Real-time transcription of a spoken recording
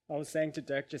I was saying to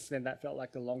Dirk just then, that felt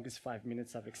like the longest 5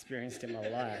 minutes I've experienced in my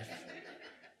life.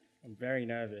 I'm very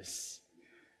nervous.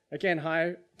 Again,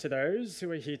 hi to those who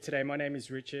are here today. My name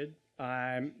is Richard.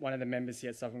 I'm one of the members here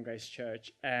at Southern Grace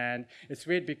Church. And it's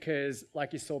weird because,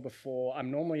 like you saw before,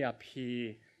 I'm normally up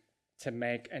here to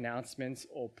make announcements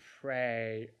or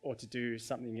pray or to do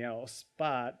something else.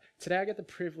 But today I get the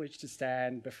privilege to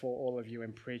stand before all of you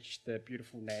and preach the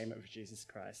beautiful name of Jesus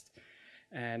Christ.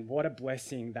 And what a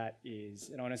blessing that is.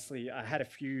 And honestly, I had a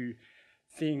few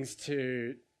things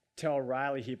to tell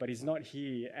Riley here, but he's not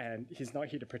here, and he's not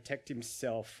here to protect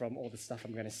himself from all the stuff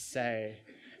I'm going to say.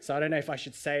 So I don't know if I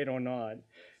should say it or not.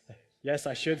 Yes,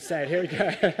 I should say it. Here we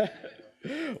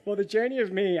go. Well, the journey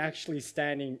of me actually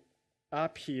standing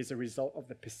up here is a result of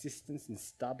the persistence and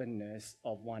stubbornness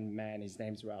of one man. His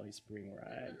name's Riley Spring,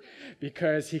 right?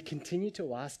 Because he continued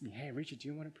to ask me, hey, Richard, do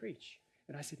you want to preach?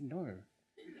 And I said, no.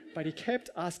 But he kept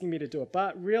asking me to do it.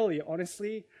 But really,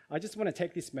 honestly, I just want to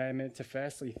take this moment to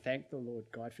firstly thank the Lord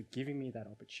God for giving me that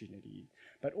opportunity,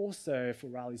 but also for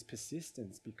Riley's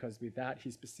persistence, because without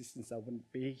his persistence, I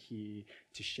wouldn't be here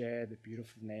to share the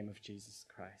beautiful name of Jesus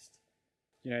Christ.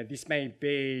 You know, this may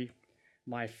be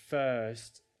my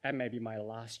first and maybe my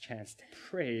last chance to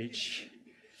preach,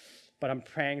 but I'm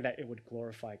praying that it would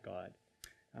glorify God.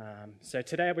 So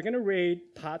today we're going to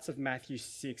read parts of Matthew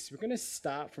 6. We're going to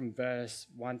start from verse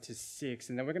 1 to 6,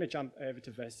 and then we're going to jump over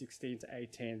to verse 16 to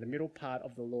 18. The middle part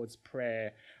of the Lord's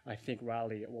Prayer, I hope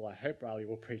Riley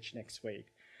will preach next week.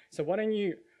 So why don't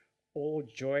you all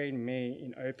join me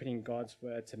in opening God's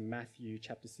word to Matthew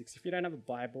chapter 6. If you don't have a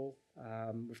Bible,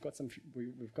 we've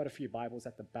got a few Bibles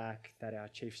at the back that our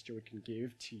chief steward can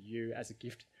give to you as a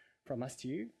gift from us to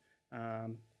you.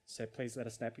 So please let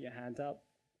us know, put your hand up.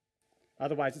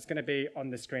 Otherwise, it's going to be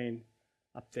on the screen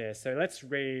up there. So let's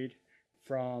read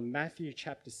from Matthew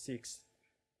chapter 6,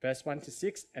 verse 1 to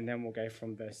 6, and then we'll go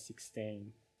from verse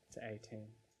 16 to 18.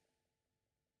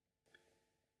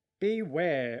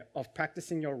 Beware of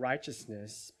practicing your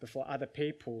righteousness before other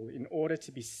people in order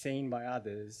to be seen by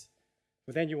others,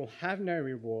 for then you will have no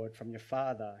reward from your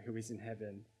Father who is in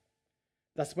heaven.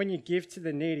 Thus, when you give to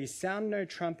the needy, sound no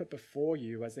trumpet before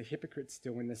you, as the hypocrites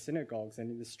do in the synagogues and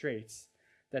in the streets,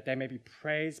 that they may be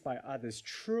praised by others.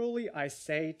 Truly, I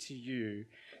say to you,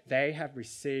 they have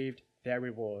received their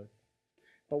reward.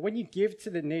 But when you give to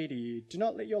the needy, do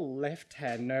not let your left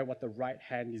hand know what the right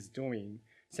hand is doing,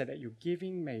 so that your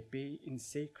giving may be in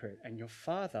secret, and your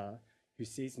Father, who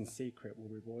sees in secret, will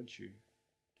reward you.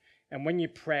 And when you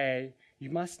pray,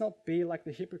 you must not be like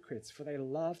the hypocrites, for they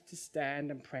love to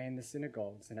stand and pray in the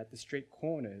synagogues and at the street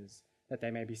corners, that they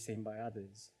may be seen by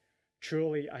others.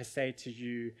 Truly, I say to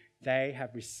you, they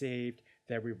have received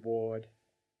their reward.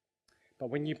 But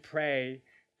when you pray,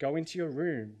 go into your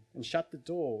room and shut the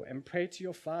door and pray to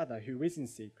your Father who is in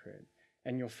secret,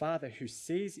 and your Father who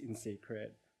sees in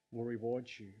secret will reward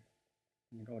you.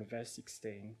 And go to verse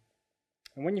 16.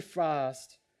 And when you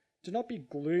fast, do not be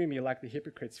gloomy like the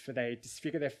hypocrites, for they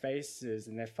disfigure their faces,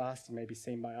 and their fasting may be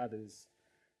seen by others.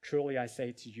 Truly, I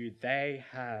say to you, they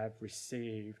have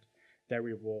received their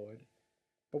reward.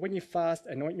 But when you fast,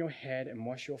 anoint your head and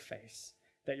wash your face,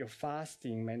 that your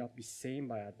fasting may not be seen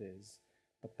by others,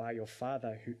 but by your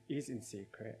Father who is in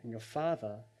secret. And your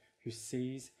Father who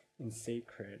sees in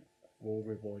secret will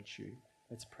reward you.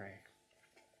 Let's pray.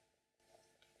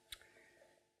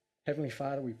 Heavenly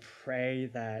Father, we pray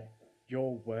that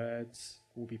your words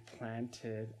will be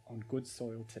planted on good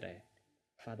soil today.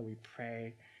 Father, we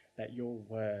pray that your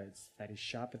words, that is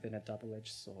sharper than a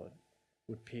double-edged sword,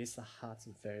 would pierce the hearts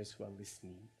of those who are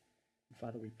listening. And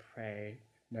Father, we pray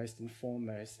most and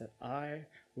foremost that I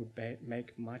would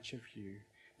make much of you,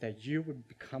 that you would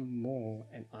become more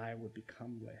and I would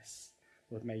become less.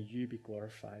 Lord, may you be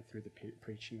glorified through the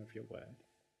preaching of your word.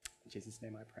 In Jesus'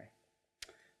 name I pray.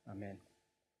 Amen.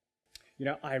 You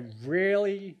know, I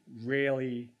really,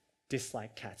 really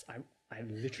dislike cats.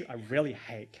 I really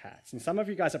hate cats. And some of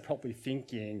you guys are probably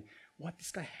thinking, what,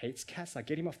 this guy hates cats? Like,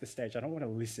 get him off the stage. I don't want to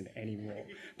listen anymore.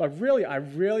 But really, I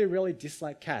really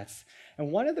dislike cats.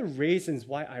 And one of the reasons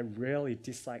why I really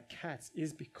dislike cats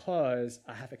is because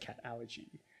I have a cat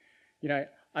allergy. You know,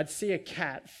 I'd see a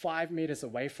cat 5 meters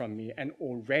away from me and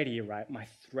already, right, my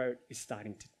throat is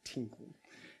starting to tinkle.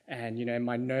 And, you know,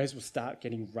 my nose will start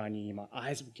getting runny, my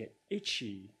eyes will get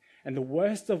itchy. And the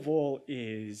worst of all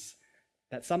is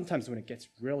that sometimes when it gets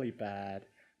really bad,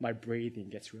 my breathing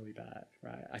gets really bad,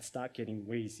 right? I start getting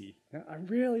wheezy. You know, I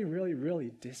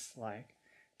really dislike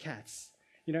cats,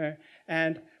 you know.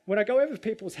 And when I go over to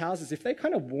people's houses, if they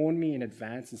kind of warn me in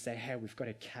advance and say, hey, we've got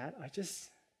a cat,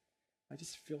 I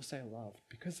just feel so loved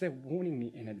because they're warning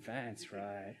me in advance,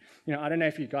 right? I don't know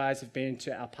if you guys have been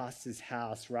to our pastor's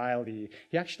house, Riley.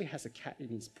 He actually has a cat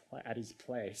at his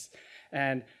place.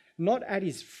 And not at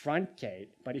his front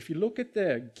gate, but if you look at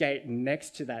the gate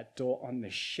next to that door on the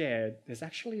shed, there's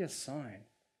actually a sign.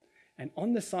 And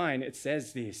on the sign, it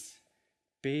says this: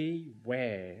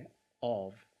 beware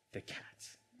of the cat,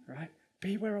 right?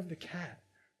 Beware of the cat,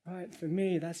 right? For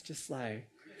me, that's just like,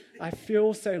 I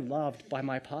feel so loved by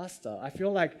my pastor. I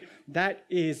feel like that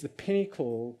is the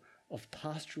pinnacle of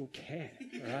pastoral care,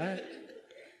 right?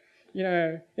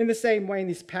 In the same way in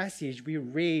this passage, we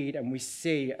read and we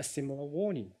see a similar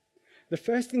warning. The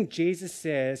first thing Jesus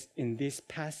says in this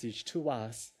passage to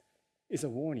us is a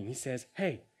warning. He says,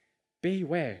 hey,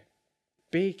 beware,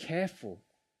 be careful.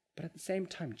 But at the same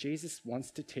time, Jesus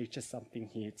wants to teach us something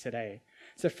here today.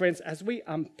 So friends, as we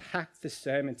unpack the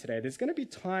sermon today, there's going to be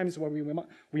times where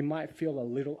we might feel a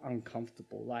little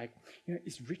uncomfortable. Like,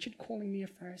 is Richard calling me a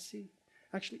Pharisee?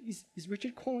 Actually, is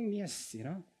Richard calling me a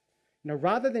sinner?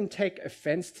 Rather than take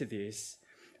offense to this,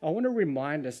 I want to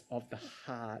remind us of the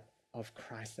heart of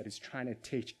Christ that is trying to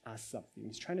teach us something.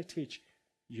 He's trying to teach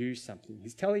you something.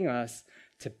 He's telling us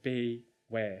to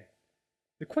beware.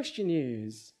 The question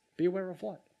is, beware of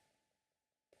what?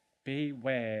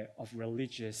 Beware of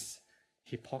religious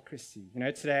hypocrisy.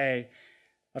 Today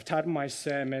I've titled my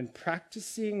sermon,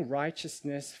 Practicing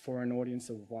Righteousness for an Audience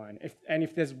of One.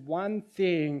 If there's one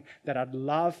thing that I'd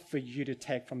love for you to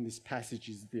take from this passage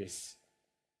is this: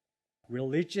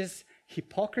 religious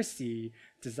hypocrisy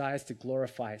desires to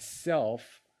glorify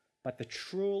self, but the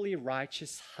truly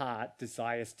righteous heart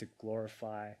desires to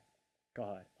glorify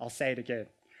God. I'll say it again.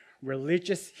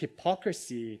 Religious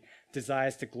hypocrisy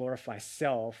desires to glorify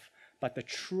self, but the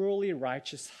truly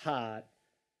righteous heart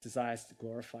desires to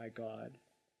glorify God.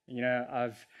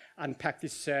 I've unpacked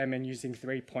this sermon using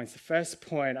 3 points. The first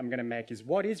point I'm going to make is,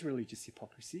 what is religious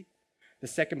hypocrisy? The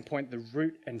second point, the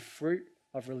root and fruit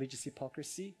of religious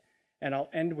hypocrisy. And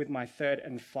I'll end with my third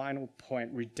and final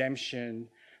point, redemption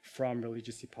from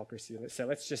religious hypocrisy. So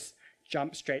let's just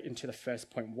jump straight into the first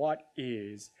point. What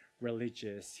is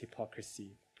religious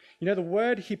hypocrisy? The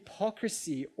word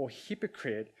hypocrisy or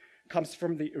hypocrite comes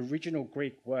from the original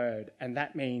Greek word, and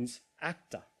that means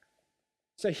actor.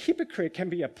 So hypocrite can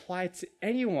be applied to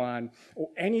anyone or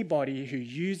anybody who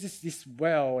uses this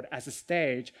world as a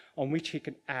stage on which he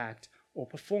can act or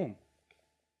perform.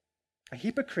 A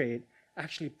hypocrite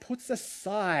actually puts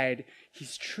aside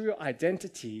his true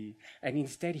identity, and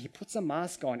instead he puts a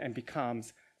mask on and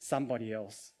becomes somebody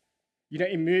else.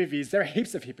 In movies, there are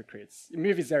heaps of hypocrites. In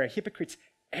movies, there are hypocrites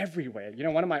everywhere.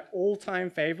 One of my all-time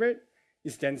favorite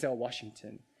is Denzel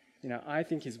Washington. I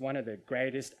think he's one of the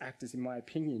greatest actors in my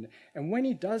opinion. And when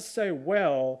he does so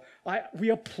well, we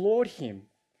applaud him.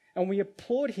 And we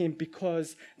applaud him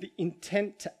because the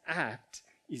intent to act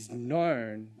is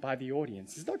known by the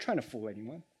audience. He's not trying to fool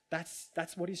anyone.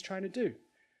 That's what he's trying to do.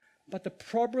 But the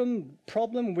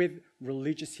problem with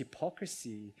religious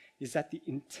hypocrisy is that the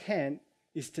intent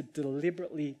is to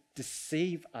deliberately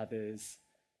deceive others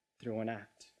through an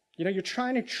act. You're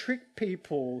trying to trick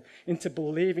people into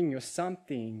believing you're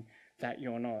something that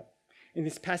you're not. In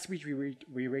this passage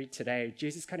we read today,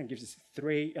 Jesus kind of gives us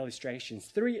 3 illustrations,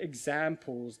 3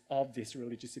 examples of this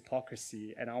religious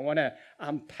hypocrisy, and I want to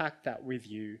unpack that with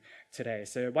you today.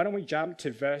 So why don't we jump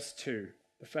to verse 2,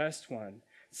 the first one.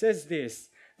 It says this: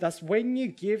 thus when you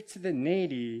give to the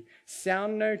needy,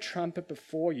 sound no trumpet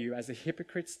before you, as the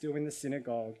hypocrites do in the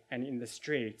synagogue and in the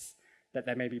streets, that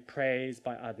they may be praised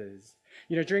by others.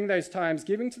 During those times,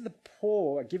 giving to the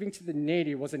poor, giving to the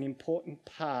needy was an important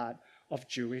part of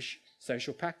Jewish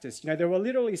social practice. There were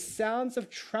literally sounds of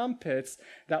trumpets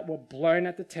that were blown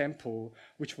at the temple,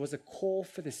 which was a call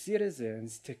for the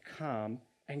citizens to come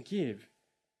and give.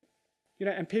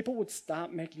 And people would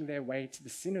start making their way to the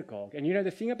synagogue. And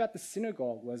the thing about the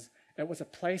synagogue was it was a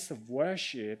place of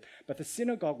worship, but the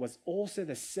synagogue was also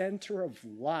the center of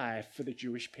life for the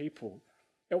Jewish people.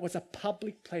 It was a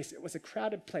public place. It was a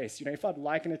crowded place. If I'd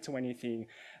liken it to anything,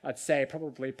 I'd say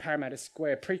probably Parramatta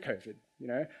Square pre-COVID.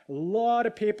 A lot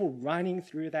of people running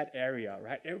through that area,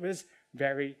 right? It was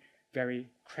very, very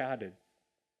crowded.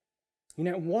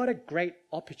 What a great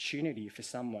opportunity for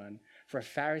a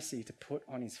Pharisee to put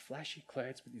on his flashy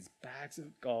clothes with his bags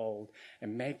of gold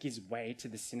and make his way to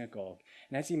the synagogue.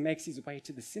 And as he makes his way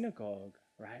to the synagogue,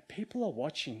 right, people are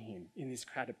watching him in this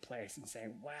crowded place and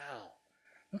saying, wow,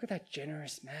 look at that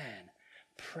generous man.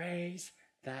 Praise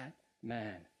that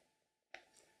man.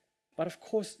 But of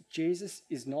course, Jesus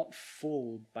is not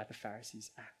fooled by the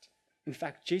Pharisees' act. In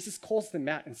fact, Jesus calls them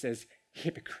out and says,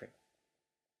 hypocrite.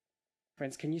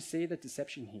 Friends, can you see the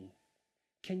deception here?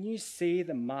 can you see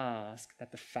the mask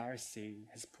that the Pharisee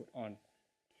has put on?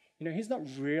 He's not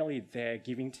really there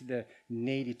giving to the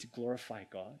needy to glorify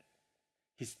God.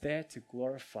 He's there to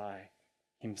glorify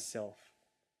himself.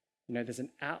 There's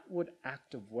an outward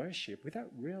act of worship without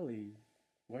really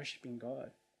worshiping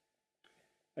God.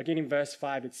 Again, in verse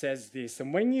 5, it says this,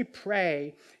 "And when you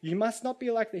pray, you must not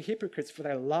be like the hypocrites, for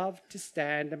they love to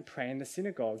stand and pray in the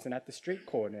synagogues and at the street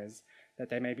corners, that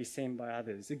they may be seen by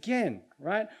others." Again,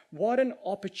 right? What an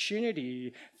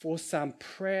opportunity for some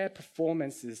prayer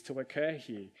performances to occur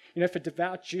here. For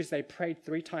devout Jews, they prayed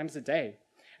 3 times a day.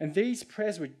 And these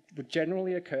prayers would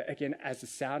generally occur, again, as the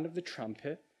sound of the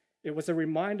trumpet. It was a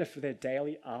reminder for their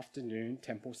daily afternoon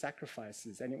temple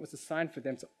sacrifices, and it was a sign for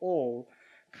them to all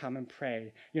come and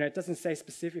pray. It doesn't say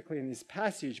specifically in this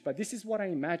passage, but this is what I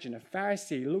imagine. A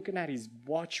Pharisee looking at his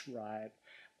watch, right?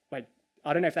 Like,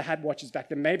 I don't know if they had watches back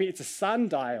then. Maybe it's a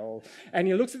sundial. And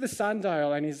he looks at the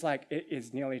sundial and he's like, it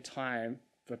is nearly time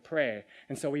for prayer.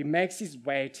 And so he makes his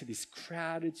way to this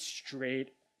crowded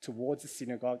street towards the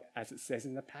synagogue, as it says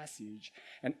in the passage.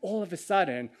 And all of a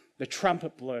sudden, the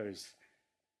trumpet blows.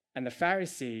 And the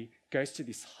Pharisee goes to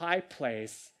this high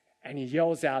place and he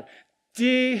yells out,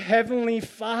 "Dear Heavenly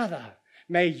Father,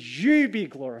 may you be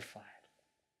glorified."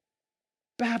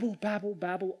 Babble, babble,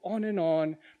 babble,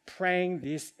 on, praying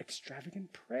this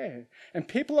extravagant prayer. And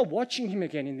people are watching him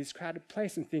again in this crowded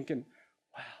place and thinking,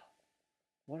 wow,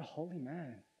 what a holy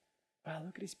man. Wow,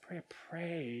 look at his prayer.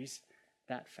 Praise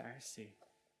that Pharisee.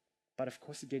 But of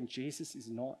course, again, Jesus is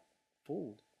not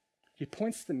fooled. He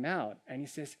points them out and he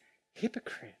says,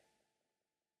 "Hypocrite."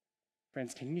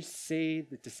 Friends, can you see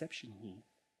the deception here?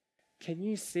 Can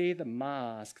you see the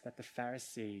mask that the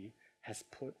Pharisee has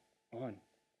put on?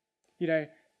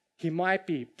 He might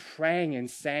be praying and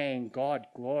saying, "God,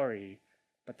 glory,"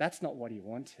 but that's not what he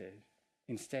wanted.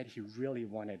 Instead, he really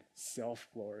wanted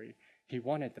self-glory. He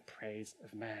wanted the praise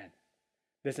of man.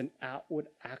 There's an outward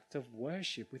act of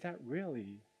worship without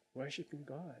really worshiping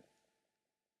God.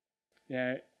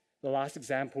 The last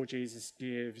example Jesus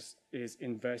gives is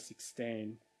in verse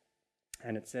 16.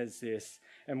 And it says this,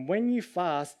 "And when you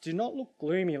fast, do not look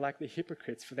gloomy like the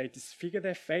hypocrites, for they disfigure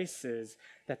their faces,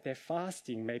 that their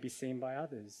fasting may be seen by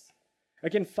others."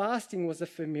 Again, fasting was a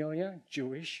familiar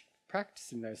Jewish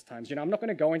practice in those times. I'm not going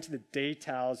to go into the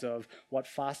details of what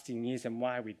fasting is and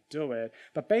why we do it,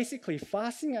 but basically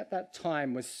fasting at that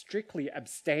time was strictly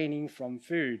abstaining from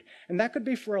food, and that could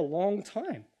be for a long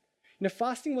time.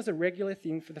 Fasting was a regular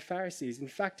thing for the Pharisees. In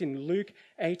fact, in Luke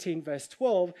 18, verse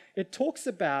 12, it talks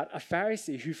about a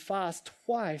Pharisee who fasts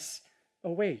twice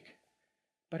a week.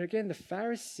 But again, the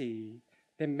Pharisee,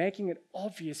 they're making it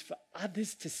obvious for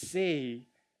others to see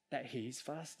that he's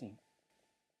fasting.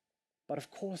 But of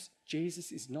course,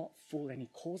 Jesus is not fooled, and he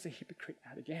calls a hypocrite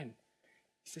out again.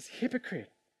 He says,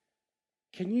 "Hypocrite,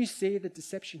 can you see the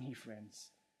deception here,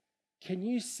 friends? Can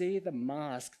you see the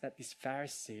mask that this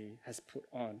Pharisee has put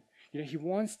on? He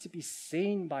wants to be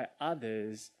seen by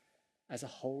others as a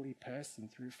holy person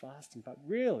through fasting, but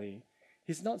really,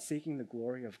 he's not seeking the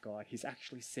glory of God. He's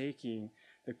actually seeking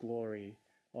the glory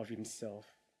of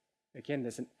himself. Again,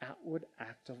 there's an outward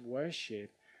act of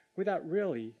worship without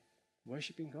really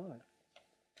worshiping God.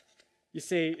 You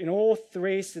see, in all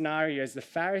 3 scenarios, the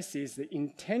Pharisees, the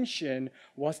intention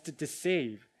was to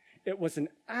deceive. It was an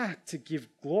act to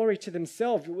give glory to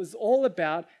themselves. It was all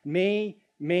about me,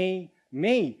 me,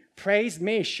 me. Praise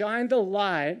me. Shine the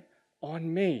light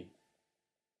on me.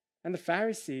 And the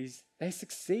Pharisees, they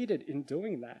succeeded in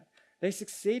doing that. They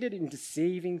succeeded in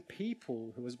deceiving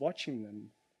people who was watching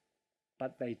them.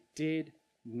 But they did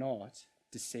not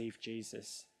deceive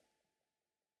Jesus.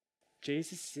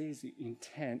 Jesus sees the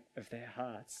intent of their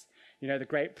hearts. The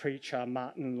great preacher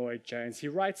Martin Lloyd-Jones, he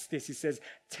writes this. He says,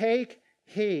 "Take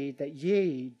heed that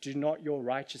ye do not your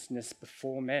righteousness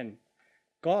before men.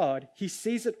 God, he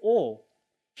sees it all.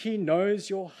 He knows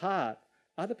your heart.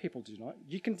 Other people do not.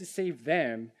 You can deceive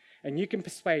them and you can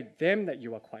persuade them that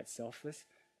you are quite selfless,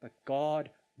 but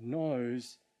God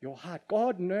knows your heart.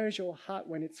 God knows your heart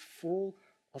when it's full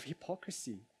of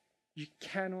hypocrisy. You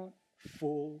cannot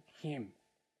fool him."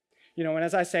 And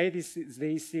as I say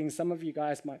these things, some of you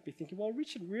guys might be thinking, "Well,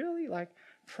 Richard, really? Like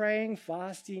praying,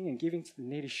 fasting, and giving to the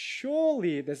needy?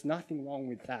 Surely there's nothing wrong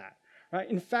with that, right?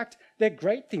 In fact, they're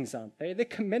great things, aren't they? They're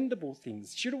commendable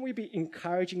things. Shouldn't we be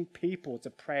encouraging people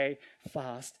to pray,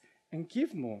 fast, and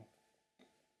give more?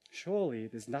 Surely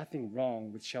there's nothing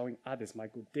wrong with showing others my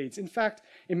good deeds." In fact,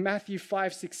 in Matthew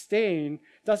 5:16,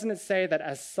 doesn't it say that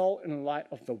as salt and light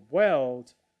of the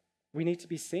world, we need to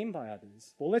be seen by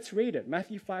others. Well, let's read it.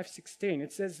 Matthew 5:16.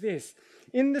 It says this,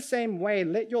 "In the same way,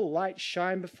 let your light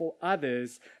shine before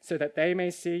others so that they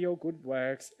may see your good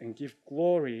works and give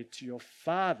glory to your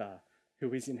Father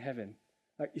who is in heaven."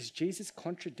 Like, is Jesus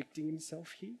contradicting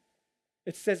himself here?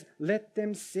 It says, let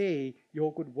them see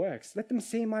your good works. Let them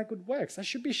see my good works. I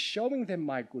should be showing them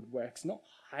my good works, not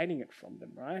hiding it from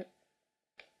them, right?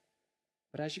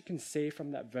 But as you can see from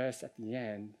that verse at the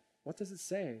end, what does it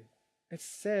say? It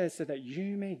says, so that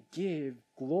you may give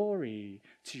glory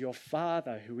to your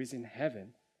Father who is in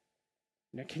heaven.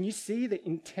 Can you see the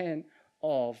intent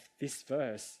of this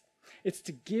verse? It's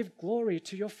to give glory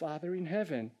to your Father in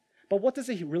heaven. But what does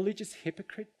a religious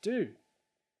hypocrite do?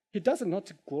 He does it not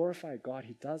to glorify God.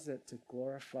 He does it to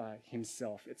glorify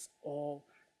himself. It's all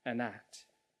an act,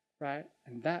 right?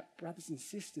 And that, brothers and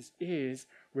sisters, is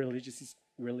religious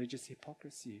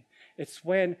hypocrisy. It's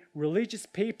when religious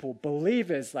people,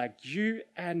 believers like you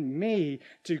and me,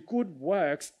 do good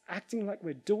works, acting like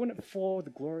we're doing it for the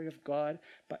glory of God,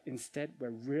 but instead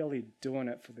we're really doing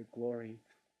it for the glory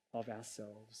of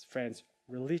ourselves. Friends,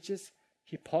 religious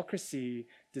hypocrisy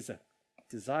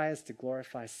desires to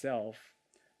glorify self,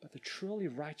 but the truly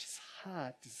righteous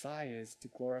heart desires to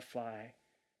glorify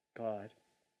God.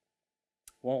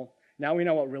 Well, now we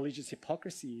know what religious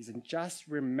hypocrisy is, and just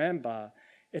remember,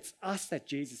 it's us that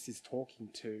Jesus is talking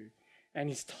to, and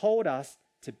he's told us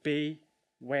to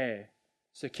beware.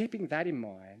 So keeping that in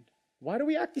mind, why do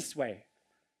we act this way?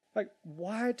 Like,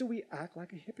 why do we act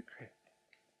like a hypocrite?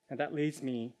 And that leads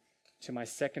me to my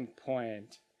second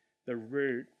point, the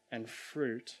root and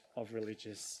fruit of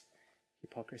religious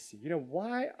hypocrisy.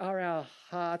 Why are our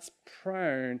hearts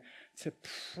prone to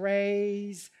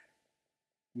praise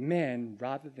men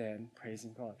rather than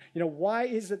praising God? Why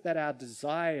is it that our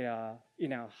desire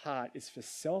in our heart is for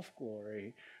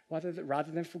self-glory rather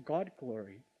than for God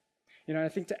glory? I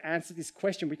think to answer this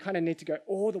question, we kind of need to go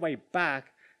all the way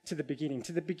back to the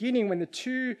beginning when the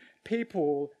two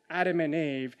people, Adam and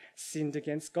Eve, sinned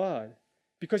against God.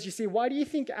 Because you see, why do you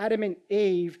think Adam and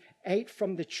Eve ate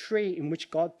from the tree in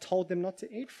which God told them not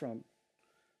to eat from?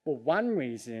 Well, one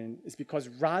reason is because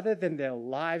rather than their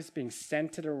lives being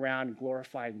centered around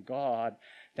glorifying God,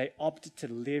 they opted to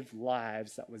live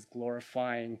lives that was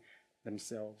glorifying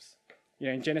themselves.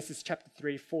 In Genesis chapter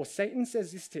 3:4, Satan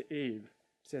says this to Eve.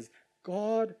 He says,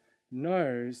 God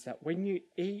knows that when you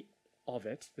eat of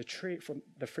it, the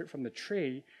fruit from the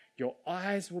tree, your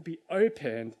eyes will be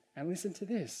opened, and listen to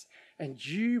this, and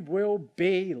you will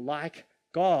be like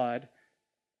God,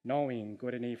 knowing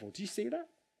good and evil. Do you see that?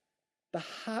 The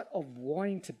heart of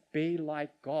wanting to be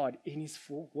like God in his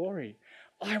full glory.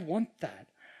 I want that.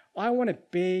 I want to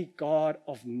be God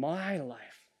of my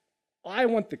life. I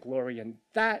want the glory, and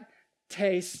that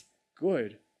tastes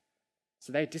good.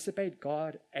 So they disobeyed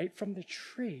God, ate from the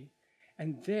tree,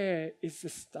 and there is the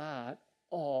start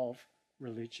of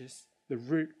the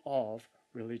root of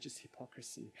religious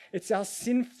hypocrisy. It's our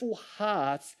sinful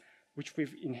hearts which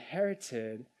we've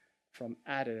inherited from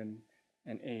Adam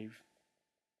and Eve.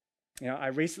 I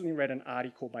recently read an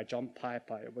article by John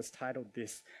Piper. It was titled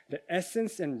this, "The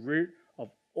Essence and Root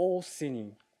of All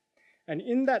Sinning." And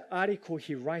in that article,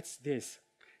 he writes this: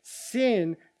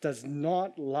 sin does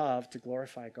not love to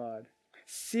glorify God.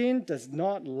 Sin does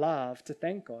not love to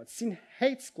thank God. Sin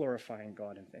hates glorifying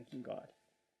God and thanking God.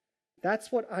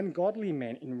 That's what ungodly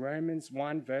meant in Romans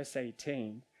 1 verse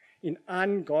 18. In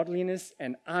ungodliness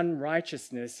and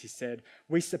unrighteousness, he said,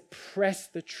 we suppress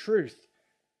the truth,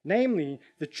 namely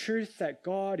the truth that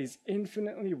God is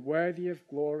infinitely worthy of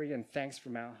glory and thanks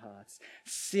from our hearts.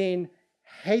 Sin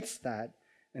hates that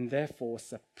and therefore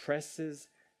suppresses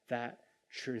that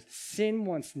truth. Sin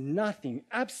wants nothing,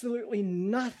 absolutely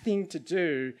nothing to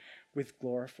do with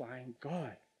glorifying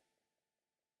God.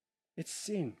 It's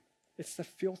sin. It's the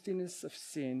filthiness of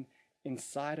sin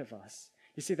inside of us.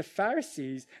 You see, the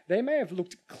Pharisees, they may have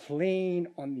looked clean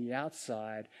on the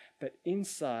outside, but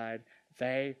inside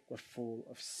they were full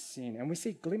of sin. And we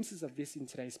see glimpses of this in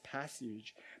today's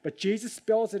passage. But Jesus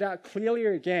spells it out clearly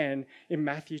again in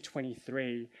Matthew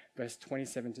 23, verse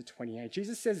 27 to 28.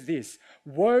 Jesus says this: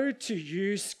 "Woe to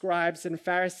you, scribes and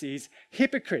Pharisees,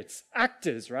 hypocrites,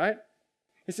 actors," right?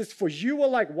 It says, "For you are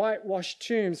like whitewashed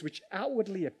tombs, which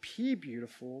outwardly appear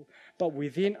beautiful, but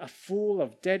within are full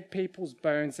of dead people's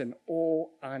bones and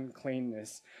all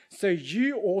uncleanness. So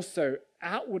you also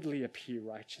outwardly appear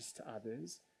righteous to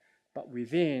others, but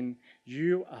within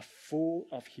you are full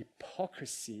of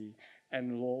hypocrisy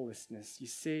and lawlessness." You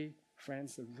see,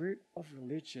 friends, the root of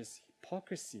religious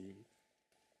hypocrisy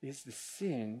is the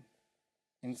sin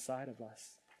inside of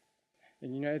us.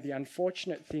 And the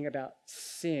unfortunate thing about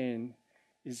sin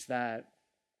is that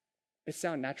It's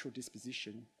our natural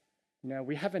disposition.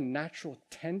 We have a natural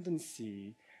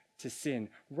tendency to sin.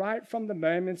 Right from the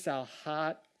moments our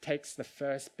heart takes the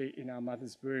first beat in our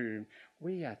mother's womb,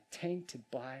 we are tainted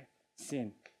by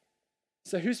sin.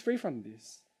 So who's free from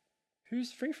this?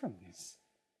 Who's free from this?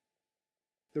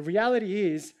 The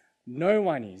reality is, no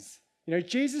one is.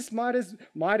 Jesus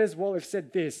might as well have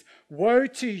said this: "Woe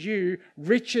to you,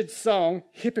 Richard's song,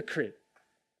 hypocrite!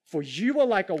 For you are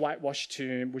like a whitewashed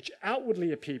tomb, which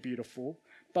outwardly appear beautiful,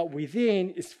 but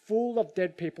within is full of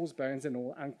dead people's bones and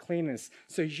all uncleanness.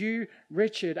 So you,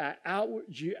 Richard,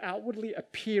 you outwardly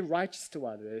appear righteous to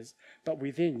others, but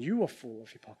within you are full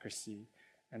of hypocrisy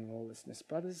and lawlessness."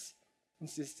 Brothers and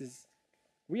sisters,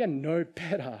 we are no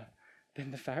better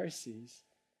than the Pharisees.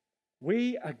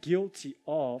 We are guilty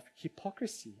of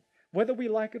hypocrisy, whether we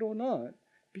like it or not,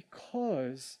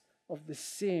 because of the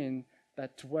sin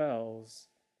that dwells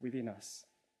within us.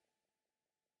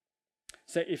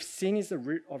 So if sin is the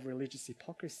root of religious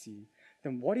hypocrisy,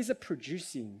 then what is it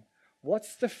producing?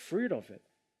 What's the fruit of it?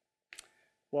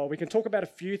 Well, we can talk about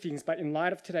a few things, but in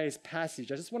light of today's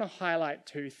passage, I just want to highlight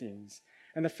two things.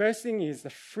 And the first thing is the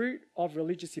fruit of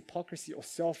religious hypocrisy or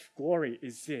self-glory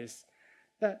is this: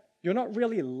 that you're not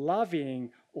really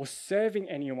loving or serving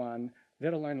anyone,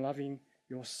 let alone loving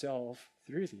yourself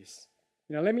through this.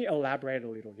 Let me elaborate a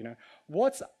little.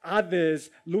 What's others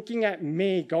looking at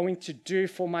me going to do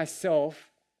for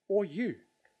myself or you?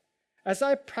 As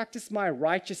I practice my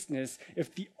righteousness,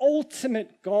 if the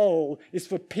ultimate goal is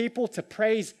for people to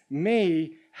praise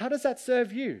me, how does that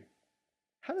serve you?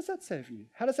 How does that serve you?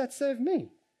 How does that serve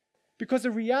me? Because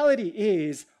the reality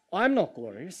is, I'm not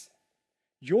glorious.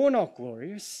 You're not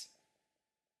glorious.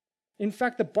 In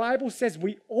fact, the Bible says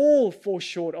we all fall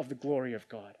short of the glory of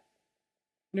God.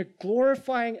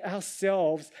 Glorifying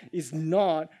ourselves is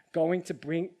not going to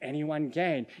bring anyone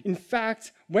gain. In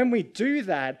fact, when we do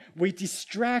that, we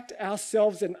distract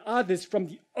ourselves and others from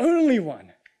the only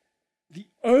one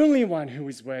who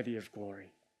is worthy of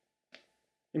glory.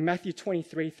 In Matthew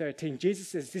 23:13, Jesus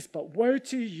says this: "But woe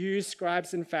to you,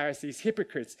 scribes and Pharisees,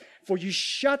 hypocrites, for you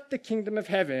shut the kingdom of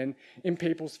heaven in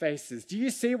people's faces." Do you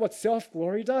see what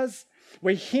self-glory does?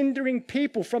 We're hindering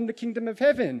people from the kingdom of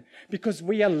heaven because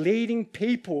we are leading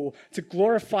people to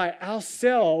glorify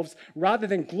ourselves rather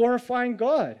than glorifying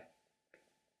God.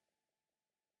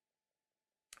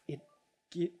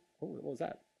 What was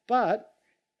that? But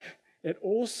it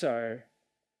also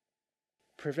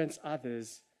prevents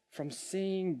others from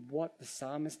seeing what the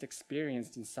psalmist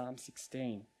experienced in Psalm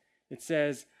 16. It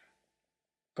says,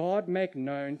 "God make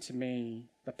known to me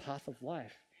the path of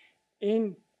life.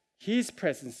 In His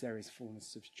presence there is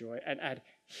fullness of joy, and at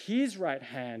His right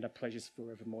hand are pleasures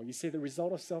forevermore." You see, the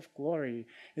result of self-glory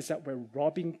is that we're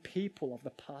robbing people of the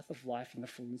path of life and the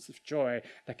fullness of joy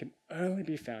that can only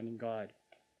be found in God.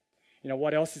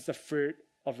 What else is the fruit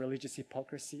of religious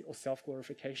hypocrisy or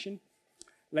self-glorification?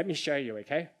 Let me show you,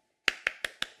 okay?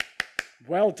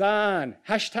 Well done.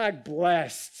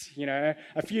 #blessed.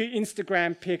 A few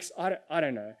Instagram pics. I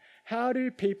don't know. How do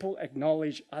people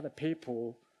acknowledge other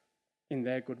people in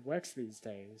their good works these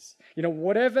days?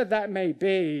 Whatever that may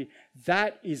be,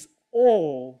 that is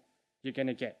all you're going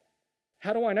to get.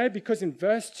 How do I know? Because in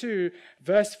verse 2,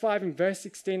 verse 5, and verse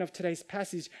 16 of today's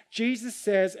passage, Jesus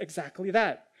says exactly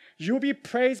that. "You'll be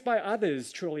praised by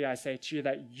others, truly I say to you,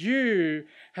 that you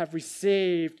have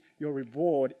received your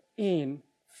reward in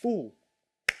full."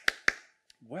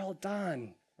 Well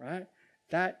done, right?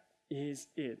 That is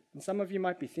it. And some of you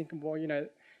might be thinking, well,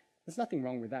 there's nothing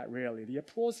wrong with that, really. The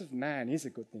applause of man is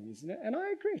a good thing, isn't it? And I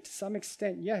agree, to some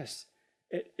extent, yes,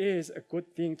 it is a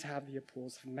good thing to have the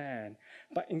applause of man.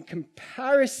 But in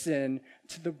comparison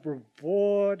to the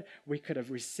reward we could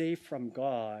have received from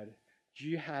God,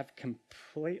 you have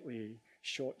completely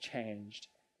shortchanged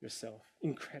yourself,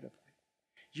 incredibly.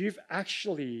 You've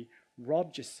actually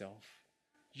robbed yourself.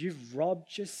 You've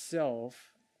robbed yourself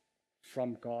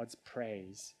from God's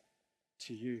praise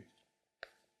to you.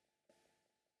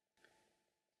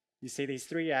 You see, these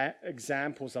three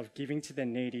examples of giving to the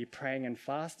needy, praying and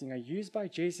fasting are used by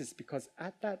Jesus because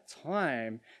at that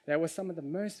time, they were some of the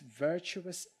most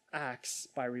virtuous acts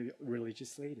by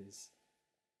religious leaders.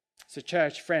 So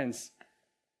church, friends,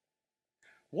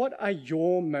 what are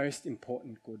your most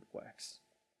important good works?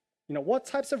 What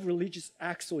types of religious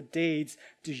acts or deeds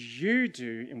do you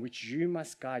do in which you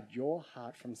must guard your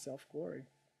heart from self-glory?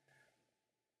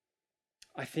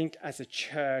 I think as a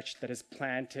church that is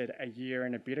planted a year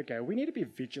and a bit ago, we need to be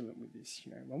vigilant with this.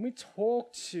 When we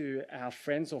talk to our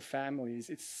friends or families,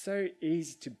 it's so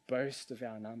easy to boast of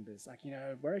our numbers.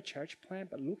 We're a church plant,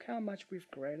 but look how much we've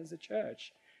grown as a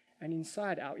church. And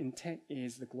inside, our intent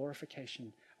is the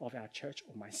glorification of our church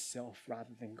or myself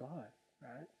rather than God,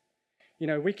 right?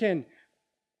 We can,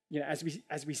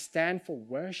 as we stand for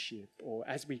worship, or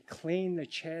as we clean the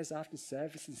chairs after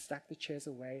service and stack the chairs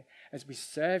away, as we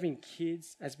serve in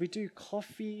kids, as we do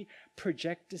coffee,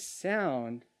 projector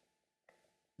sound,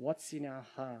 what's in our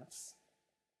hearts?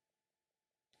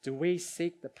 Do we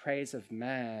seek the praise of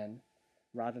man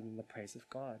rather than the praise of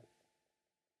God?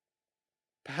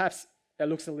 Perhaps it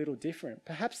looks a little different.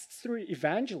 Perhaps it's through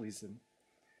evangelism.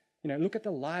 Look at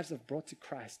the lives I've brought to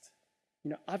Christ.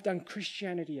 I've done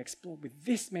Christianity Explored with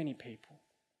this many people.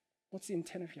 What's the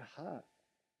intent of your heart?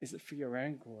 Is it for your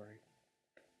own glory?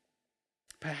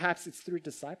 Perhaps it's through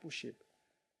discipleship.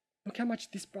 Look how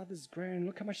much this brother's grown.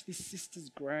 Look how much this sister's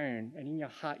grown. And in your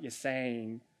heart, you're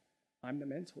saying, I'm the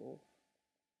mentor.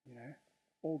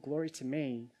 All glory to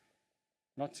me,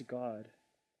 not to God.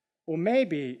 Or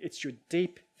maybe it's your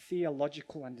deep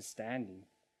theological understanding.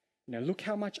 Look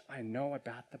how much I know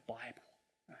about the Bible.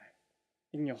 Right?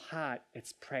 In your heart,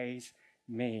 it's praise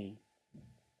me,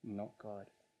 not God.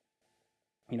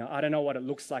 I don't know what it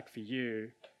looks like for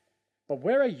you, but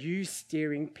where are you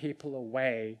steering people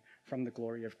away from the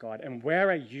glory of God? And where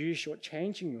are you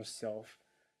shortchanging yourself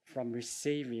from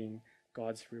receiving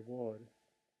God's reward?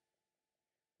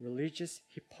 Religious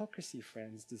hypocrisy,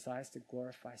 friends, desires to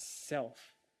glorify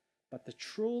self, but the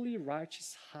truly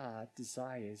righteous heart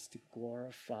desires to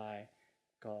glorify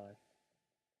God.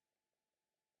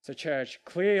 So, church,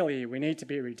 clearly we need to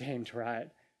be redeemed, right?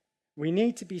 We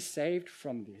need to be saved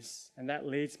from this. And that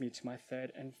leads me to my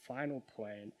third and final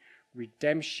point: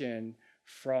 redemption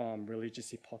from religious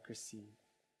hypocrisy.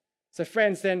 So,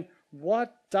 friends, then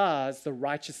what does the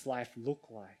righteous life look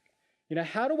like?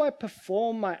 How do I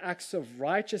perform my acts of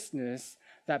righteousness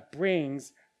that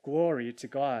brings glory to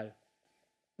God?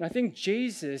 And I think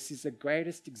Jesus is the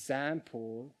greatest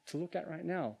example to look at right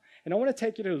now. And I want to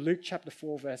take you to Luke chapter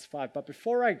 4, verse 5. But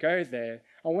before I go there,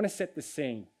 I want to set the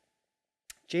scene.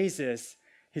 Jesus,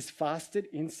 he's fasted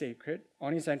in secret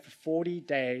on his own for 40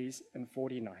 days and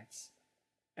 40 nights.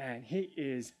 And he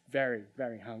is very,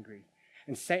 very hungry.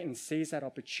 And Satan sees that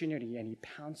opportunity and he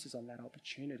pounces on that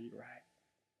opportunity, right?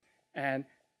 And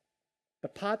the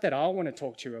part that I want to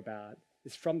talk to you about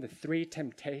is from the 3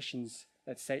 temptations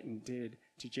that Satan did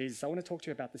to Jesus. I want to talk to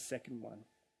you about the second one.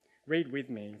 Read with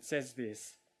me. It says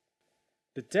this: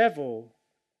 the devil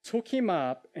took him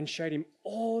up and showed him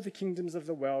all the kingdoms of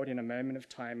the world in a moment of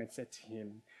time and said to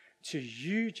him, to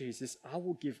you, Jesus, I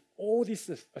will give all this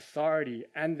authority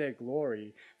and their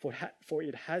glory, for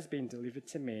it has been delivered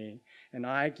to me, and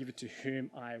I give it to whom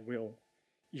I will.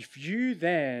 If you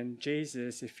then,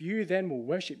 Jesus, will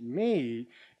worship me,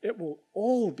 it will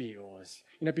all be yours.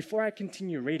 Before I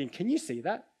continue reading, can you see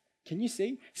that? Can you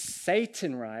see?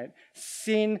 Satan, right?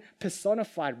 Sin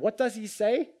personified. What does he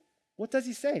say? What does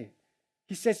he say?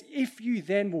 He says, if you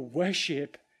then will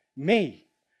worship me,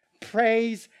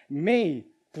 praise me,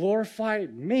 glorify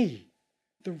me,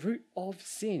 the root of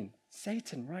sin.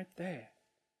 Satan right there.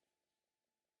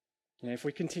 If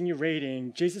we continue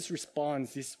reading, Jesus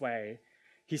responds this way.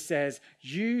 He says,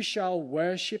 you shall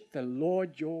worship the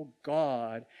Lord your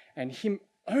God, and him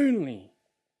only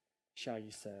shall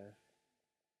you serve.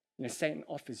 Satan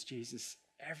offers Jesus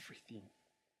everything.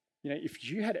 If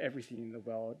you had everything in the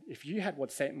world, if you had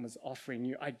what Satan was offering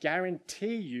you, I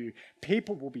guarantee you,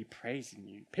 people will be praising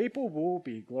you. People will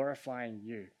be glorifying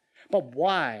you. But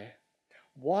why?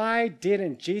 Why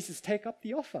didn't Jesus take up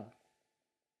the offer?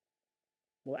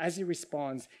 Well, as he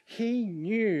responds,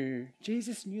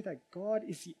 Jesus knew that God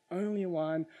is the only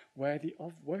one worthy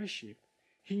of worship.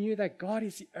 He knew that God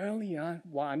is the only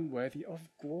one worthy of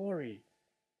glory.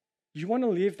 You want to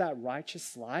live that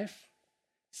righteous life?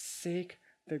 Seek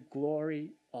the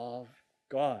glory of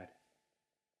God.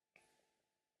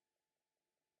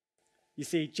 You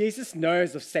see, Jesus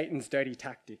knows of Satan's dirty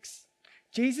tactics.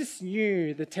 Jesus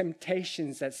knew the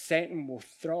temptations that Satan will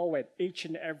throw at each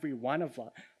and every one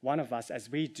of us as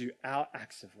we do our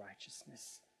acts of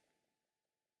righteousness.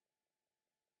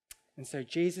 And so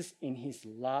Jesus, in his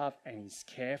love and his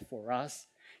care for us,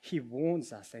 he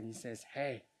warns us and he says,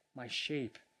 hey, my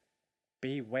sheep,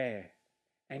 beware.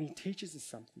 And he teaches us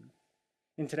something.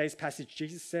 In today's passage,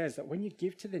 Jesus says that when you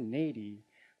give to the needy,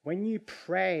 when you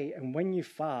pray and when you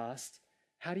fast,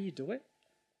 how do you do it?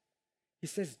 He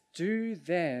says, do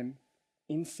them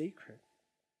in secret.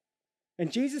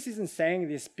 And Jesus isn't saying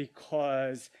this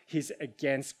because he's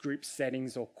against group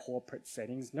settings or corporate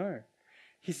settings. No.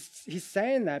 He's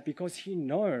saying that because he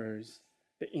knows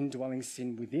the indwelling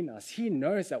sin within us. He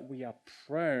knows that we are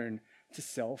prone to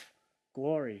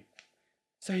self-glory.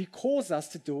 So he calls us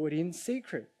to do it in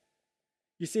secret.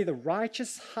 You see, the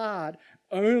righteous heart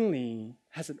only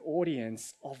has an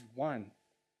audience of one.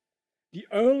 The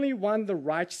only one the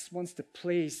righteous wants to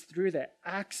please through their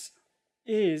acts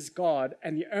is God,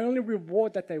 and the only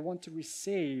reward that they want to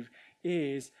receive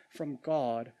is from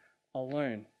God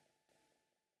alone.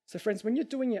 So friends, when you're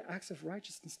doing your acts of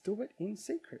righteousness, do it in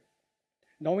secret,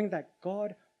 knowing that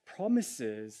God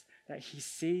promises that he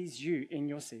sees you in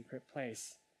your secret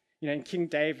place. You know, King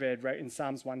David wrote in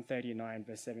Psalms 139,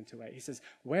 verse 7 to 8, he says,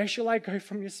 "Where shall I go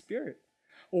from your spirit?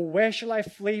 Or where shall I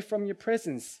flee from your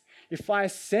presence? If I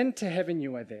ascend to heaven,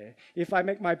 you are there. If I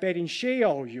make my bed in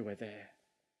Sheol, you are there."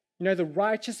 You know, the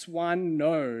righteous one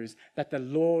knows that the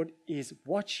Lord is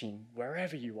watching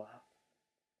wherever you are.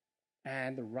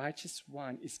 And the righteous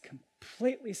one is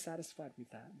completely satisfied with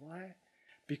that. Why?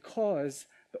 Because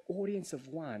the audience of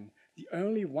one, the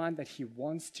only one that he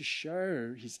wants to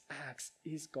show his acts,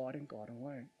 is God and God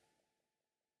alone.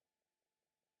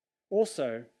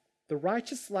 Also, the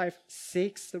righteous life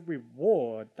seeks the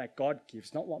reward that God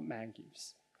gives, not what man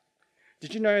gives.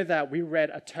 Did you know that we read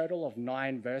a total of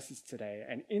 9 verses today?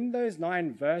 And in those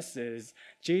 9 verses,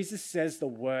 Jesus says the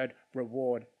word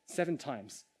reward 7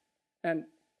 times. And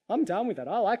I'm down with that.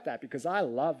 I like that because I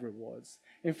love rewards.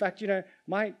 In fact, you know,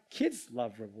 my kids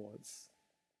love rewards.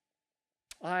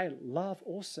 I love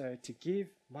also to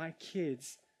give my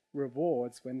kids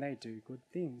rewards when they do good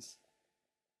things.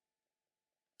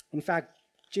 In fact,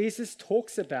 Jesus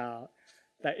talks about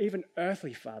that even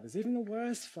earthly fathers, even the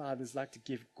worst fathers, like to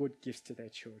give good gifts to their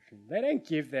children. They don't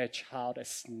give their child a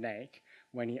snake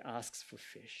when he asks for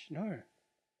fish. No.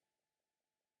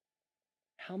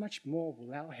 How much more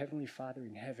will our Heavenly Father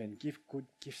in heaven give good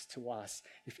gifts to us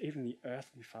if even the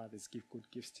earthly fathers give good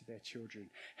gifts to their children?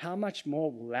 How much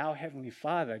more will our Heavenly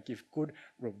Father give good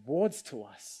rewards to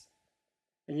us?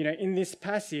 And you know, in this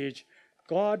passage,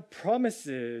 God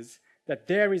promises that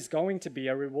there is going to be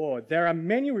a reward. There are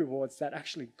many rewards that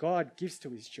actually God gives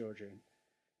to his children.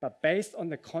 But based on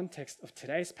the context of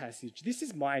today's passage, this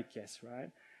is my guess,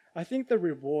 right? I think the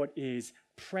reward is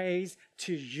praise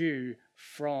to you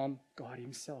from God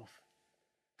himself.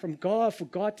 From God, for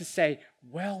God to say,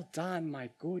 "Well done,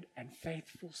 my good and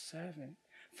faithful servant."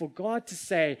 For God to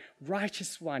say,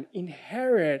 "Righteous one,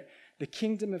 inherit the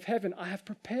kingdom of heaven I have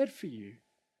prepared for you."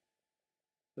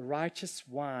 The righteous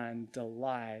one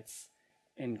delights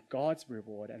in God's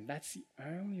reward, and that's the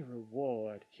only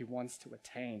reward he wants to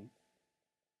attain.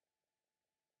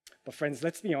 But friends,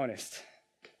 let's be honest.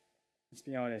 Let's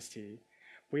be honest here.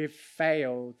 We've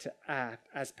failed to act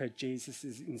as per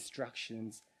Jesus'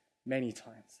 instructions many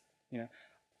times. You know,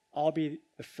 I'll be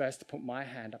the first to put my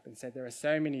hand up and say there are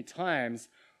so many times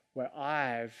where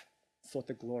I've sought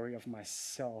the glory of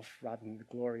myself rather than the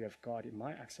glory of God in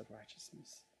my acts of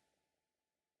righteousness.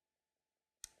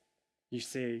 You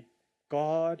see,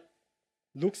 God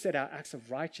looks at our acts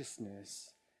of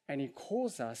righteousness and he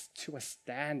calls us to a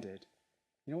standard.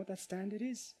 You know what that standard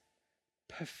is?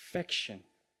 Perfection.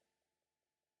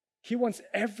 He wants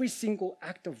every single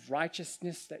act of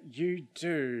righteousness that you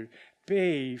do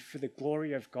be for the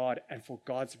glory of God and for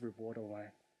God's reward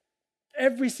alone.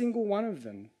 Every single one of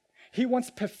them. He wants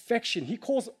perfection. He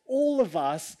calls all of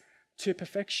us to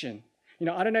perfection. You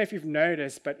know, I don't know if you've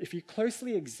noticed, but if you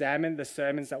closely examine the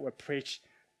sermons that were preached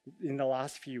in the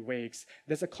last few weeks,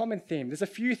 there's a common theme. There's a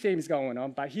few themes going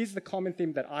on, but here's the common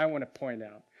theme that I want to point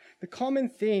out. The common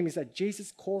theme is that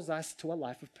Jesus calls us to a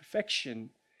life of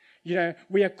perfection. You know,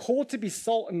 we are called to be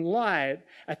salt and light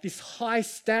at this high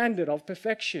standard of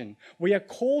perfection. We are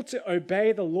called to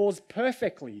obey the laws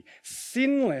perfectly,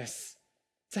 sinless,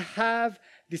 to have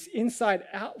this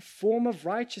inside-out form of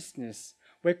righteousness.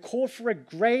 We're called for a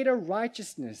greater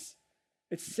righteousness.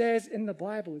 It says in the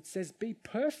Bible, it says, be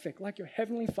perfect like your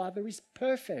heavenly Father is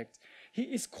perfect. He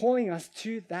is calling us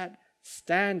to that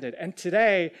standard. And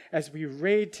today, as we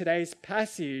read today's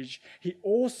passage, he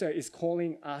also is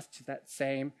calling us to that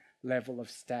same level of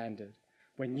standard.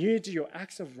 When you do your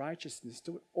acts of righteousness,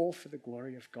 do it all for the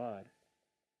glory of God.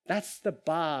 That's the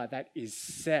bar that is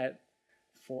set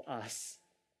for us.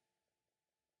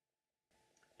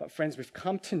 But friends, we've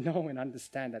come to know and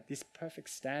understand that this perfect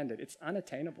standard, it's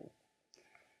unattainable.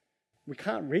 We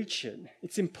can't reach it.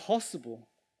 It's impossible.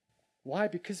 Why?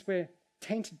 Because we're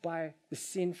tainted by the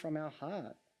sin from our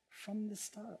heart from the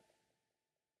start.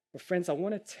 But friends, I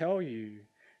want to tell you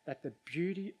that the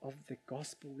beauty of the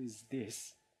gospel is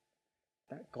this,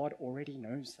 that God already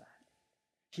knows that.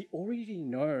 He already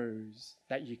knows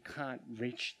that you can't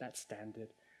reach that standard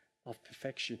of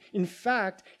perfection. In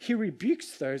fact, he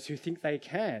rebukes those who think they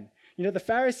can. You know, the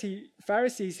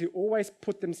Pharisees who always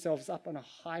put themselves up on a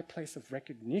high place of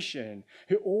recognition,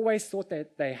 who always thought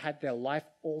that they had their life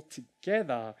all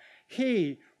together,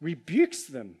 he rebukes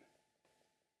them.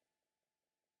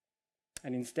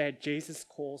 And instead, Jesus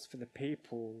calls for the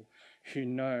people who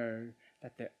know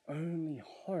that their only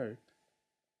hope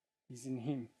is in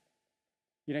him.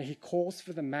 You know, he calls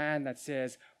for the man that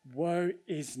says, "Woe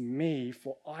is me,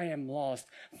 for I am lost,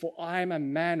 for I am a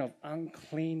man of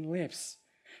unclean lips."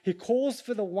 He calls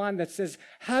for the one that says,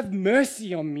 "Have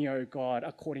mercy on me, O God,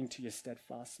 according to your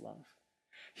steadfast love."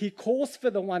 He calls for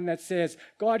the one that says,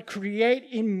 "God, create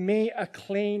in me a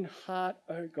clean heart,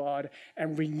 O God,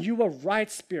 and renew a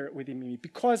right spirit within me,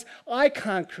 because I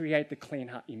can't create the clean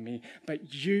heart in me,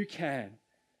 but you can."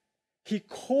 He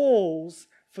calls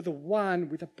for the one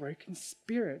with a broken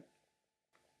spirit.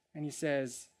 And he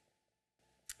says,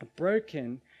 "A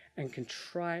broken and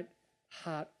contrite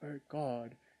heart, O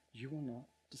God, you will not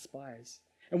despise."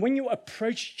 And when you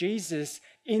approach Jesus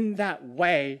in that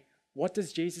way, what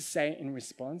does Jesus say in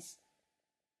response?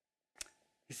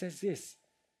 He says this,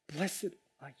 "Blessed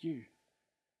are you.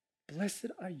 Blessed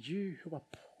are you who are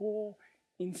poor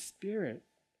in spirit,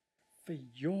 for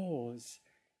yours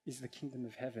is the kingdom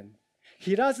of heaven."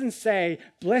 He doesn't say,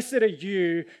 "Blessed are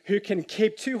you who can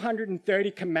keep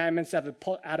 230 commandments out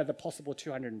of the possible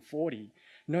 240.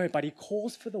 No, but he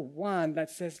calls for the one that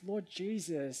says, "Lord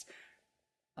Jesus,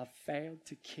 I've failed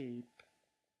to keep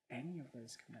any of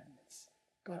those commandments.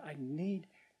 God, I need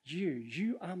you.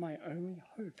 You are my only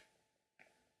hope."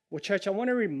 Well, church, I want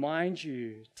to remind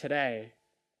you today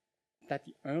that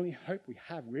the only hope we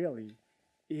have really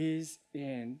is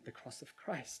in the cross of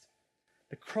Christ.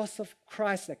 The cross of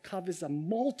Christ that covers a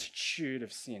multitude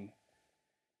of sin.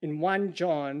 In 1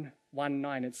 John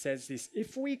 1:9, it says this,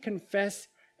 "If we confess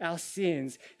our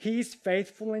sins, he is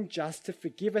faithful and just to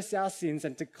forgive us our sins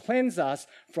and to cleanse us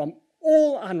from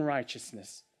all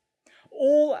unrighteousness."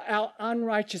 All our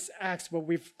unrighteous acts where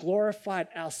we've glorified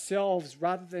ourselves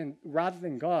rather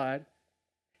than God.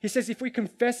 He says if we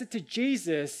confess it to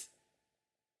Jesus,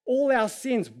 all our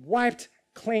sins wiped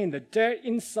clean, the dirt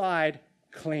inside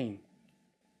clean.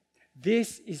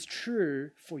 This is true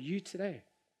for you today.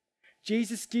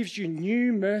 Jesus gives you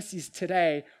new mercies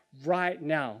today, right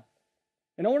now.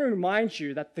 And I want to remind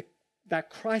you that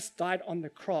Christ died on the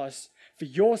cross for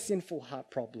your sinful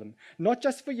heart problem, not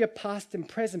just for your past and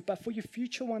present, but for your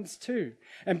future ones too.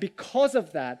 And because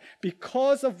of that,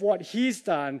 because of what he's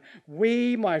done,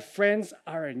 we, my friends,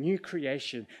 are a new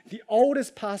creation. The old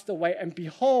has passed away, and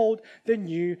behold, the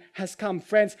new has come.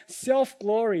 Friends,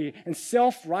 self-glory and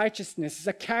self-righteousness is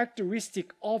a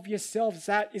characteristic of yourselves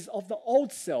that is of the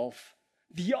old self,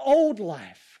 the old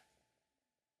life.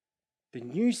 The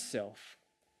new self,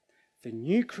 the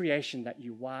new creation that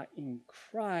you are in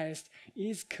Christ,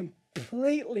 is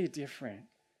completely different.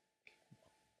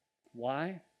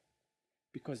 Why?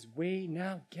 Because we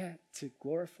now get to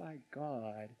glorify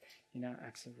God in our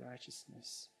acts of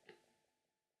righteousness.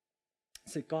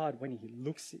 So God, when he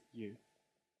looks at you,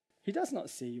 he does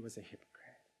not see you as a hypocrite.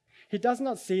 He does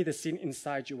not see the sin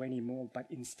inside you anymore, but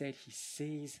instead he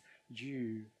sees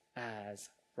you as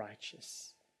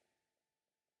righteous.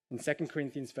 In 2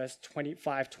 Corinthians verse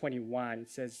 25-21, it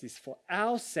says this, "For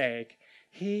our sake,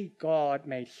 he, God,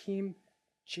 made him,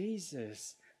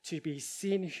 Jesus, to be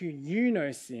sin who knew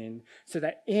no sin, so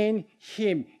that in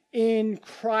him, in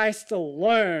Christ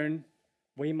alone,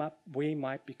 we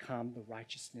might become the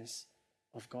righteousness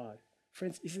of God."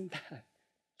 Friends, isn't that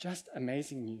just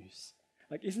amazing news?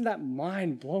 Like, isn't that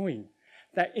mind-blowing?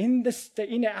 That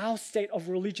in our state of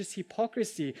religious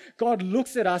hypocrisy, God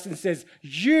looks at us and says,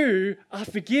 "You are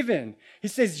forgiven." He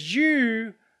says,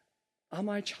 "You are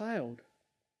my child."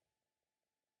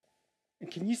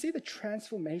 And can you see the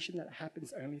transformation that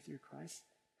happens only through Christ?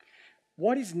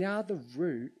 What is now the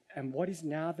root and what is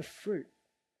now the fruit?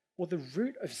 Well, the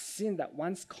root of sin that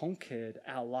once conquered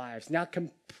our lives, now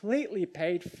completely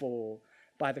paid for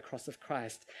by the cross of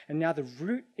Christ. And now the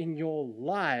root in your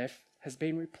life has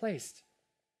been replaced.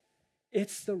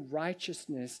 It's the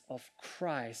righteousness of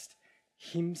Christ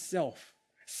himself.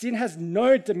 Sin has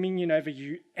no dominion over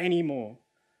you anymore.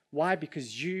 Why?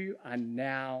 Because you are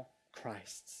now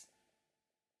Christ's.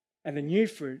 And the new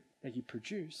fruit that you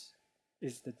produce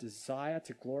is the desire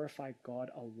to glorify God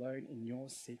alone in your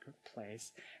secret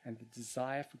place, and the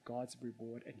desire for God's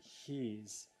reward and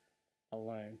his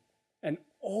alone. And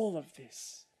all of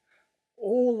this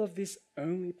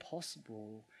only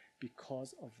possible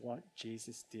because of what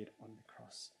Jesus did on the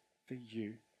cross for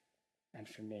you and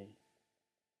for me.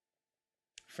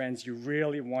 Friends, you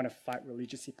really want to fight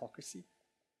religious hypocrisy?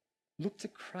 Look to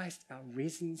Christ, our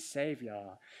risen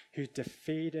Savior, who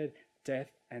defeated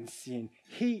death, and sin.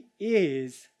 He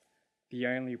is the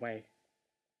only way.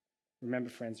 Remember,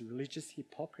 friends, religious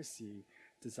hypocrisy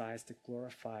desires to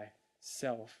glorify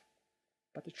self,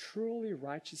 but the truly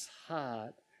righteous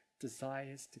heart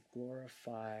desires to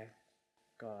glorify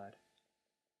God.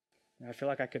 Now, I feel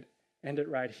like I could end it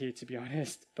right here, to be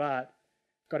honest, but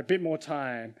I've got a bit more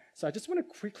time. So I just want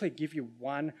to quickly give you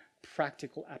one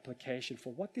practical application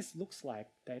for what this looks like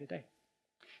day to day.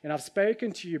 And I've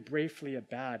spoken to you briefly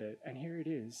about it, and here it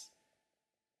is.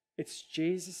 It's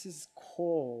Jesus'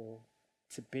 call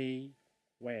to be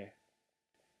where?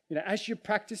 As you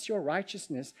practice your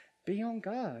righteousness, be on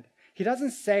guard. He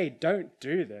doesn't say don't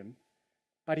do them,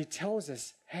 but he tells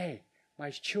us, hey, my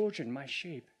children, my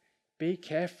sheep, be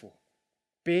careful.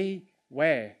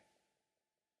 Beware.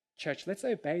 Church, let's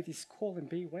obey this call and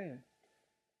beware.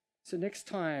 So next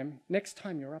time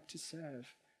you're up to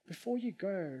serve, before you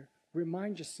go,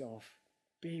 remind yourself,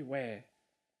 beware.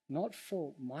 Not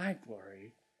for my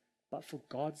glory, but for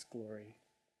God's glory.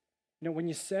 When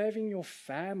you're serving your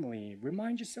family,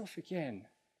 remind yourself again,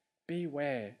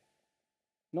 beware.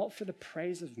 Not for the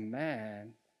praise of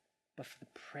man, but for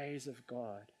the praise of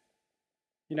God.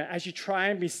 As you try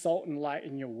and be salt and light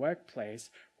in your workplace,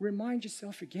 remind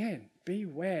yourself again,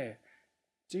 beware.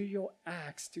 Do your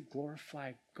acts to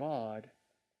glorify God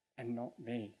and not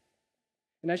me.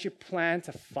 And as you plan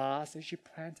to fast, as you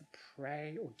plan to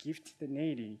pray or give to the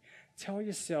needy, tell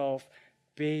yourself,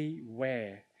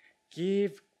 beware.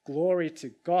 Give glory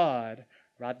to God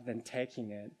rather than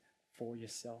taking it for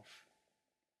yourself.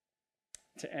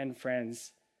 To end,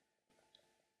 friends,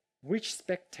 which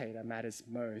spectator matters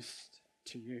most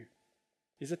to you?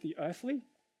 Is it the earthly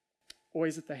or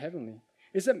is it the heavenly?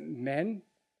 Is it men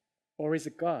or is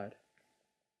it God?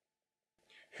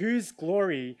 Whose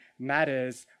glory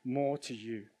matters more to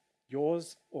you,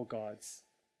 yours or God's?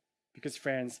 Because,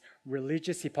 friends,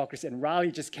 religious hypocrisy, and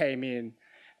Riley just came in,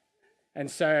 and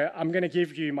so I'm going to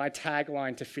give you my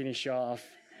tagline to finish off,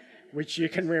 which you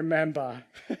can remember.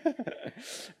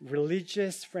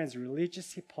 Religious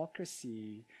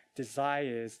hypocrisy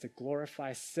desires to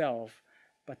glorify self,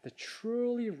 but the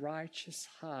truly righteous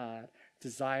heart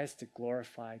desires to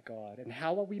glorify God. And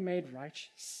how are we made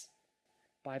righteous?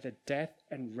 By the death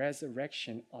and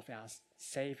resurrection of our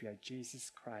Savior,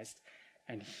 Jesus Christ,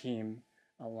 and Him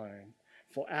alone.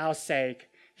 For our sake,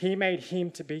 He made Him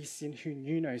to be sin who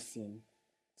knew no sin,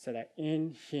 so that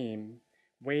in Him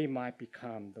we might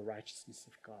become the righteousness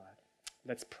of God.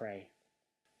 Let's pray.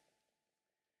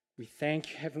 We thank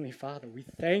you, Heavenly Father. We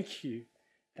thank you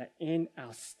that in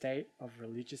our state of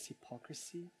religious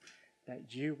hypocrisy,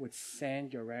 that you would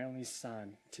send your only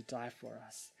Son to die for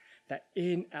us. That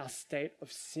in our state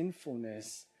of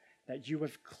sinfulness, that you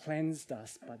have cleansed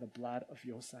us by the blood of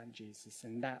your Son, Jesus,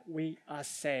 and that we are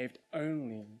saved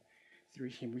only through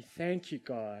Him. We thank you,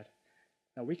 God,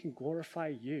 that we can glorify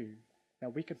you,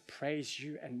 that we could praise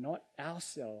you and not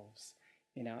ourselves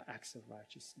in our acts of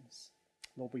righteousness.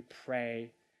 Lord, we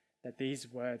pray that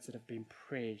these words that have been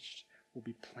preached will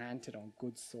be planted on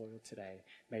good soil today.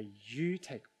 May you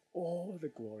take all the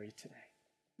glory today.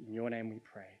 In your name we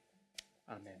pray.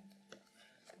 Amen.